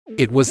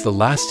It was the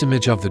last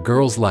image of the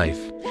girl's life.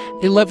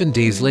 11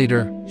 days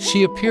later,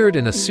 she appeared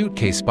in a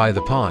suitcase by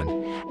the pond,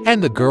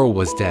 and the girl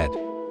was dead.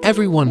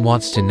 Everyone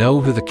wants to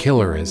know who the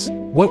killer is.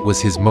 What was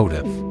his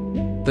motive?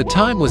 The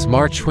time was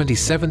March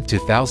 27,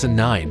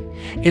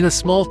 2009, in a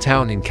small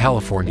town in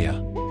California.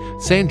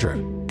 Sandra,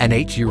 an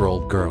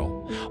 8-year-old girl,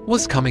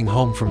 was coming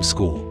home from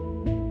school.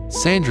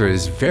 Sandra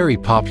is very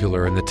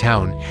popular in the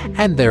town,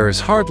 and there is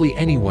hardly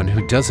anyone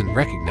who doesn't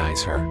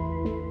recognize her.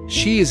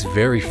 She is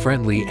very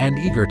friendly and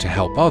eager to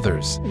help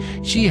others.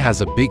 She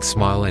has a big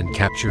smile and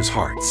captures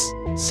hearts.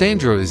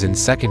 Sandra is in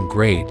 2nd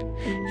grade.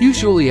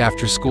 Usually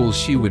after school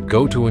she would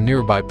go to a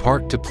nearby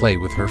park to play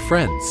with her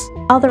friends.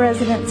 All the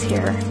residents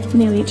here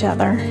knew each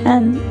other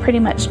and pretty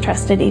much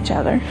trusted each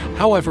other.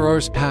 However,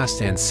 hours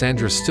passed and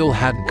Sandra still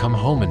hadn't come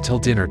home until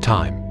dinner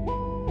time.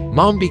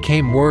 Mom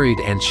became worried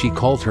and she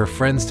called her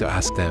friends to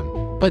ask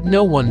them, but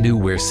no one knew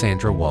where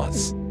Sandra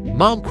was.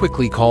 Mom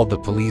quickly called the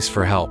police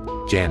for help.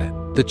 Janet,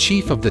 the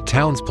chief of the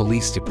town's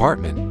police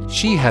department,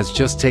 she has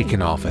just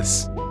taken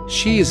office.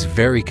 She is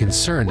very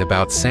concerned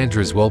about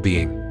Sandra's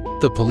well-being.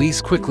 The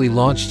police quickly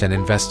launched an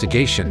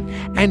investigation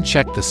and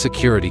checked the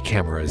security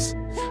cameras.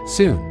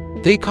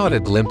 Soon, they caught a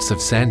glimpse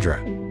of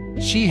Sandra.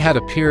 She had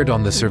appeared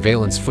on the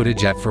surveillance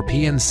footage at 4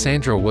 p.m.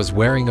 Sandra was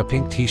wearing a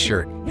pink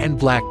t-shirt and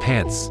black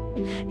pants.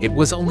 It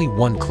was only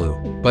one clue,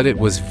 but it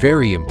was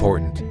very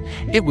important.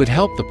 It would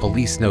help the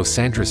police know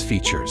Sandra's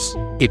features.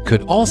 It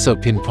could also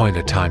pinpoint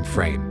a time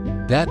frame.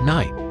 That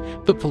night,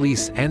 the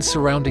police and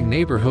surrounding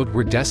neighborhood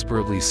were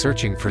desperately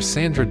searching for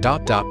Sandra.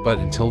 But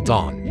until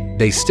dawn,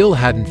 they still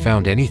hadn't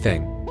found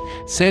anything.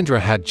 Sandra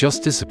had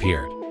just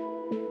disappeared.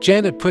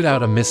 Janet put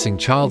out a missing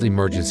child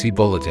emergency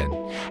bulletin,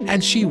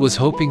 and she was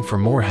hoping for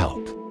more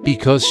help,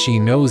 because she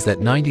knows that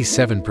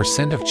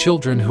 97% of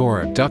children who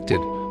are abducted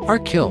are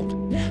killed.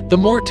 The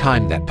more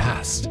time that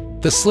passed,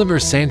 the slimmer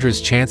Sandra's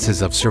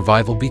chances of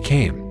survival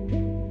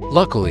became.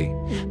 Luckily,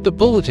 the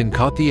bulletin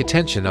caught the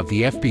attention of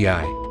the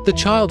FBI, the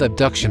Child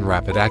Abduction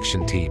Rapid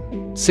Action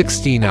Team.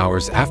 16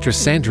 hours after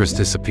Sandra's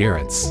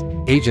disappearance,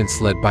 agents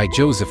led by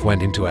Joseph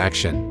went into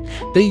action.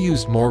 They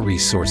used more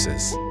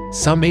resources.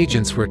 Some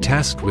agents were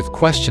tasked with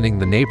questioning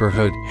the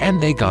neighborhood,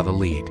 and they got a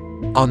lead.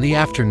 On the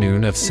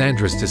afternoon of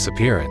Sandra's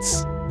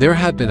disappearance, there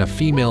had been a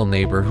female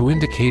neighbor who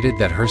indicated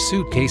that her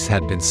suitcase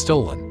had been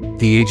stolen.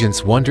 The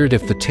agents wondered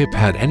if the tip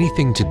had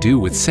anything to do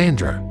with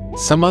Sandra.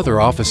 Some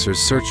other officers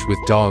searched with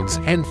dogs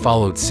and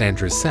followed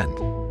Sandra's scent,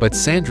 but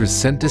Sandra's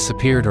scent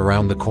disappeared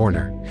around the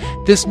corner.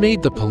 This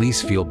made the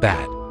police feel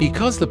bad,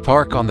 because the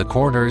park on the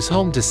corner is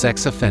home to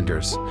sex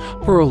offenders,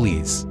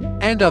 parolees,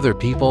 and other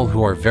people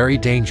who are very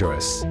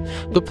dangerous.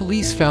 The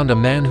police found a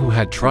man who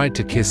had tried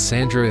to kiss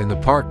Sandra in the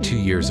park 2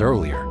 years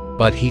earlier,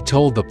 but he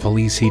told the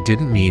police he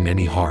didn't mean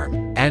any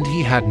harm, and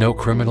he had no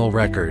criminal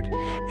record,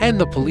 and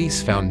the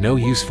police found no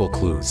useful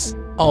clues.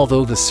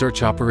 Although the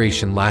search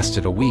operation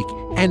lasted a week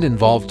and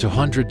involved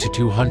 200 to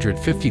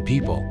 250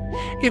 people,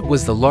 it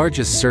was the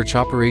largest search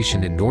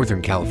operation in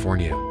Northern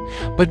California.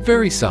 But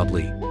very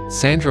sadly,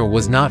 Sandra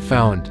was not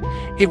found.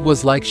 It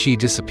was like she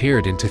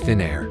disappeared into thin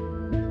air.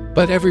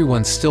 But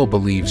everyone still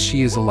believes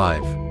she is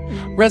alive.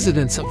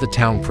 Residents of the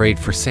town prayed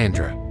for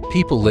Sandra.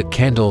 People lit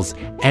candles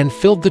and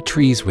filled the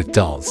trees with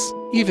dolls.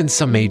 Even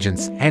some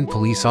agents and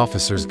police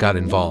officers got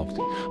involved.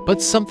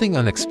 But something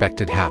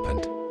unexpected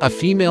happened. A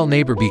female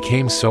neighbor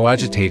became so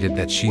agitated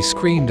that she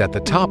screamed at the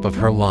top of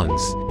her lungs.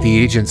 The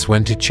agents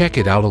went to check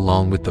it out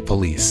along with the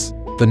police.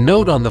 The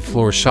note on the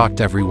floor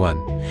shocked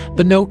everyone.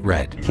 The note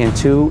read,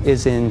 "Cantu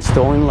is in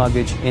stolen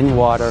luggage in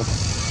water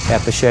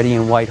at Bichetti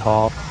and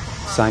Whitehall.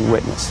 Signed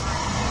witness."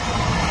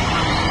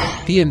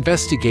 The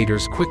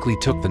investigators quickly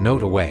took the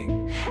note away,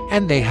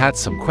 and they had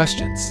some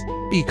questions.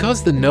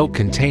 Because the note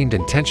contained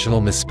intentional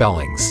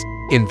misspellings,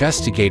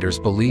 investigators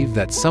believed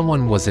that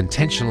someone was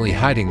intentionally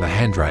hiding the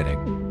handwriting.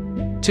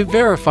 To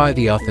verify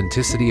the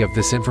authenticity of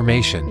this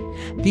information,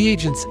 the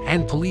agents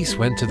and police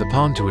went to the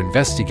pond to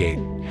investigate.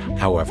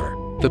 However,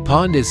 the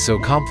pond is so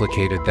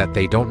complicated that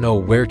they don't know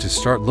where to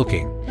start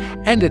looking,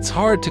 and it's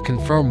hard to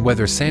confirm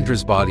whether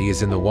Sandra's body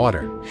is in the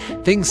water.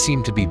 Things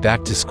seem to be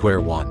back to square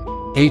one.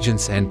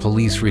 Agents and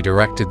police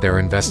redirected their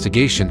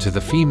investigation to the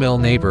female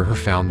neighbor who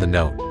found the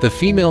note. The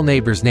female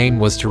neighbor's name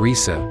was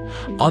Teresa.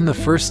 On the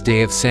first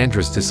day of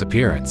Sandra's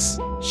disappearance,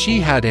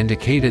 she had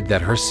indicated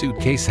that her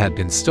suitcase had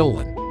been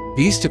stolen.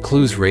 These two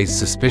clues raised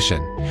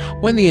suspicion.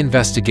 When the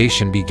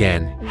investigation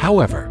began,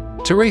 however,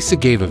 Teresa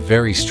gave a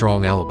very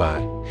strong alibi.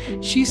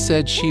 She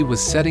said she was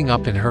setting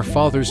up in her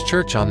father's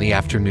church on the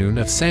afternoon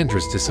of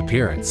Sandra's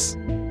disappearance.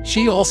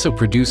 She also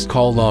produced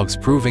call logs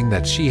proving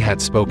that she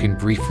had spoken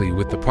briefly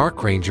with the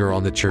park ranger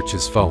on the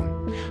church's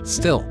phone.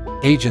 Still,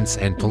 agents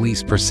and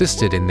police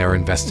persisted in their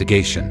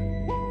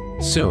investigation.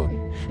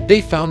 Soon,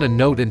 they found a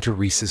note in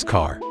Teresa's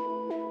car.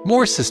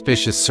 More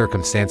suspicious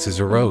circumstances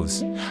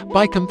arose.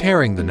 By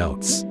comparing the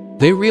notes,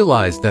 they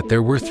realized that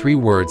there were 3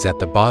 words at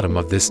the bottom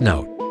of this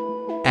note,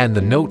 and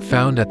the note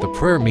found at the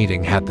prayer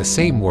meeting had the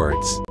same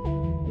words.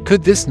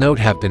 Could this note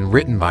have been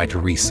written by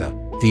Teresa?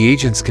 The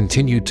agents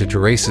continued to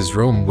Teresa's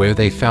room where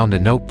they found a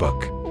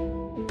notebook.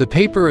 The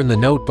paper in the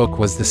notebook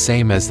was the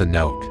same as the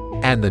note.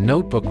 and the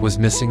notebook was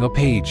missing a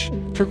page.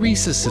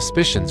 Teresa's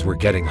suspicions were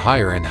getting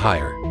higher and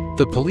higher.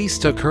 The police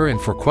took her in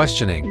for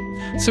questioning.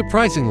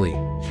 Surprisingly,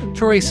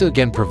 Teresa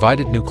again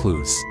provided new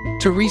clues.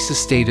 Teresa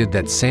stated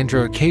that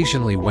Sandra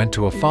occasionally went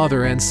to a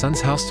father and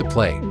son's house to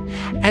play,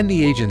 and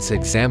the agents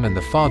examined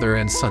the father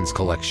and son's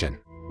collection.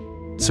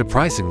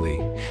 Surprisingly,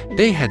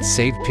 they had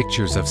saved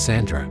pictures of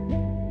Sandra.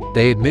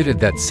 They admitted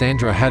that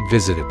Sandra had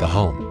visited the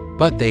home,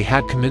 but they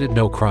had committed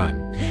no crime.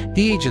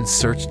 The agents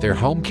searched their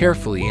home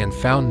carefully and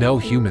found no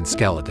human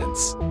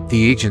skeletons.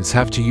 The agents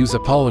have to use a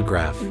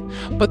polygraph,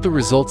 but the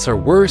results are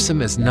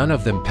worrisome as none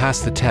of them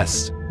passed the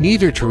test.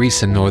 Neither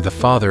Teresa nor the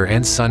father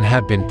and son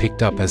had been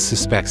picked up as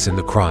suspects in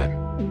the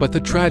crime. But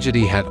the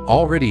tragedy had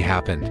already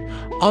happened.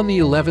 On the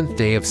 11th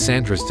day of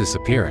Sandra's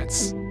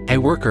disappearance, a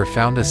worker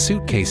found a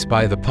suitcase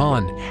by the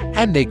pond,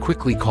 and they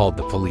quickly called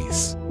the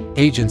police.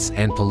 Agents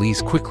and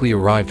police quickly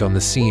arrived on the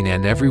scene,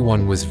 and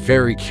everyone was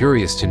very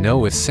curious to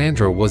know if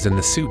Sandra was in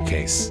the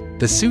suitcase.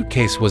 The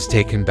suitcase was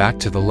taken back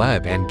to the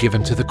lab and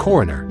given to the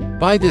coroner.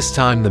 By this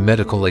time, the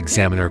medical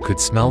examiner could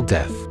smell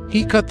death.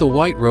 He cut the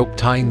white rope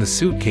tying the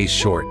suitcase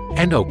short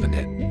and opened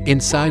it.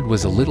 Inside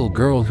was a little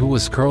girl who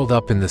was curled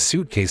up in the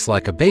suitcase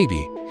like a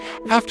baby.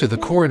 After the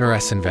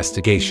coroner's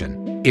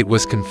investigation, it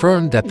was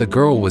confirmed that the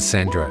girl was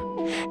Sandra.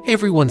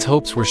 Everyone's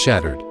hopes were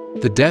shattered.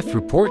 The death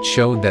report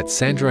showed that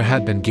Sandra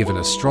had been given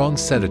a strong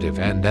sedative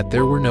and that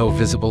there were no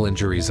visible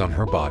injuries on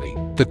her body.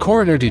 The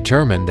coroner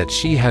determined that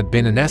she had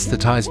been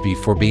anesthetized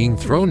before being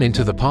thrown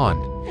into the pond.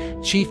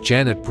 Chief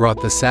Janet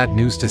brought the sad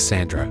news to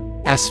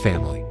Sandra's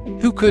family,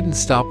 who couldn't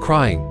stop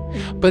crying,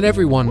 but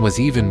everyone was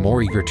even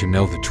more eager to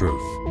know the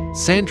truth.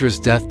 Sandra's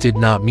death did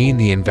not mean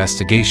the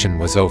investigation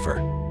was over.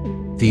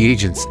 The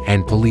agents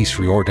and police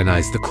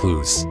reorganized the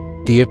clues.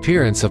 The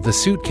appearance of the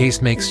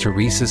suitcase makes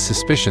Teresa's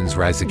suspicions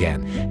rise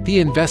again. The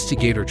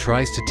investigator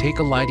tries to take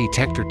a lie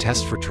detector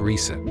test for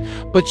Teresa,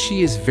 but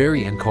she is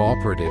very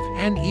uncooperative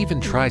and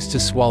even tries to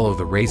swallow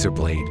the razor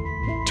blade.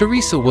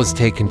 Teresa was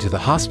taken to the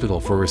hospital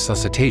for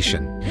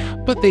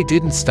resuscitation, but they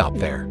didn't stop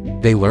there.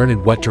 They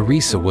learned what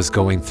Teresa was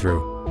going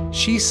through.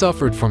 She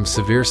suffered from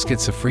severe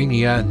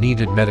schizophrenia and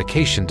needed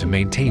medication to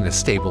maintain a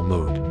stable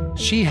mood.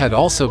 She had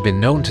also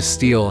been known to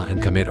steal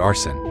and commit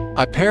arson.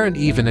 A parent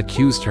even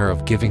accused her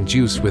of giving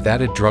juice with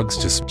added drugs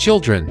to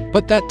children,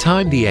 but that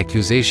time the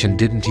accusation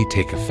didn't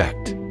take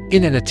effect.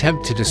 In an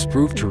attempt to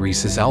disprove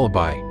Teresa's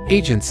alibi,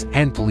 agents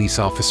and police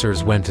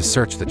officers went to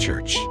search the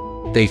church.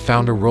 They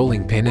found a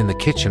rolling pin in the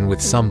kitchen with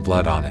some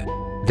blood on it.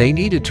 They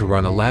needed to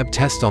run a lab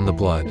test on the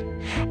blood,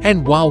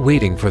 and while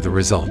waiting for the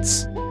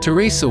results,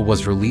 Teresa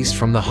was released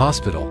from the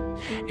hospital.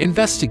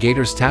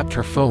 Investigators tapped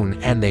her phone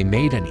and they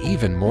made an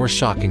even more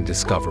shocking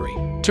discovery.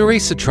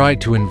 Teresa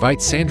tried to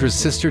invite Sandra's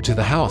sister to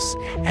the house,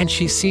 and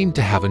she seemed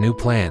to have a new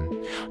plan.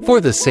 For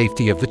the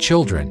safety of the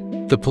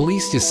children, the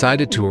police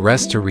decided to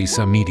arrest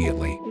Teresa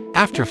immediately.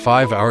 After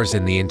 5 hours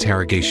in the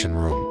interrogation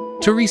room,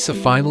 Teresa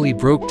finally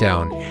broke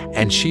down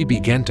and she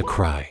began to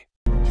cry.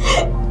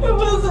 It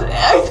was an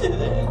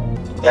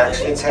accident.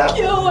 Accidents happen.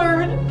 Killed.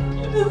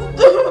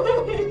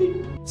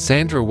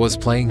 Sandra was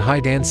playing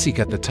hide and seek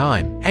at the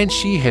time, and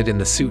she hid in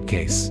the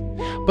suitcase.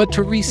 But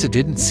Teresa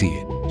didn't see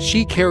it.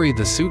 She carried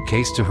the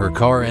suitcase to her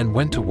car and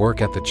went to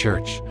work at the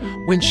church.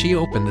 When she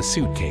opened the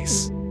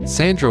suitcase,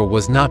 Sandra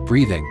was not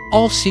breathing.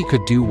 All she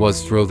could do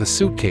was throw the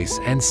suitcase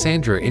and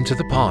Sandra into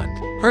the pond.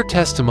 Her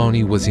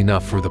testimony was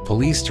enough for the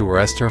police to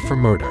arrest her for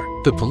murder.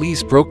 The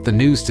police broke the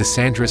news to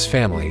Sandra's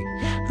family,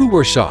 who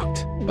were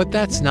shocked. But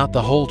that's not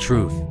the whole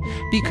truth,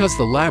 because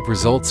the lab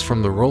results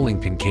from the rolling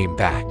pin came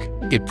back.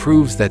 It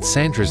proves that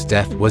Sandra's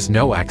death was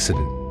no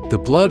accident. The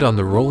blood on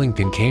the rolling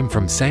pin came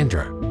from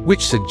Sandra,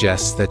 which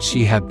suggests that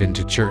she had been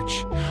to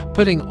church.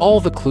 Putting all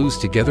the clues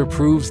together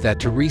proves that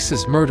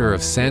Teresa's murder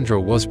of Sandra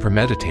was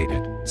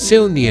premeditated.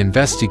 Soon the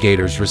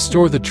investigators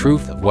restore the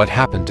truth of what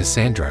happened to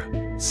Sandra.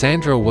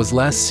 Sandra was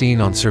last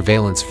seen on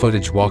surveillance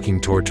footage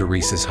walking toward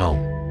Teresa's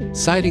home.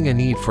 Citing a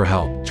need for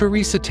help,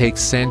 Teresa takes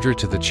Sandra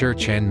to the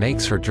church and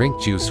makes her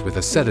drink juice with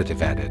a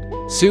sedative added.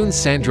 Soon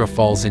Sandra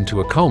falls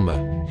into a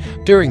coma.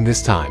 During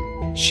this time,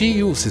 she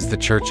uses the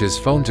church's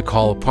phone to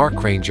call a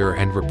park ranger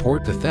and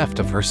report the theft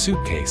of her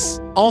suitcase.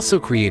 Also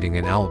creating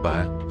an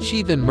alibi,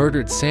 she then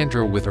murdered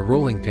Sandra with a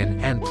rolling pin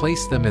and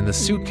placed them in the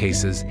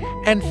suitcases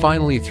and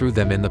finally threw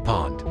them in the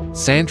pond.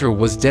 Sandra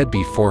was dead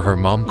before her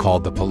mom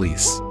called the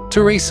police.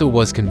 Teresa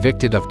was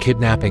convicted of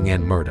kidnapping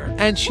and murder,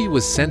 and she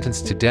was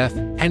sentenced to death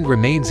and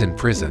remains in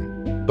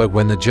prison. But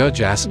when the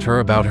judge asked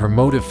her about her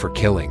motive for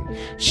killing,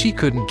 she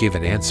couldn't give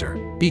an answer,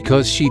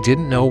 because she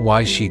didn't know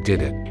why she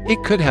did it.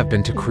 It could have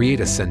been to create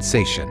a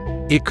sensation.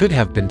 It could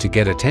have been to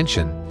get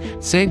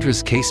attention.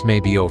 Sandra's case may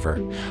be over,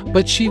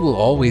 but she will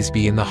always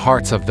be in the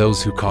hearts of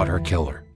those who caught her killer.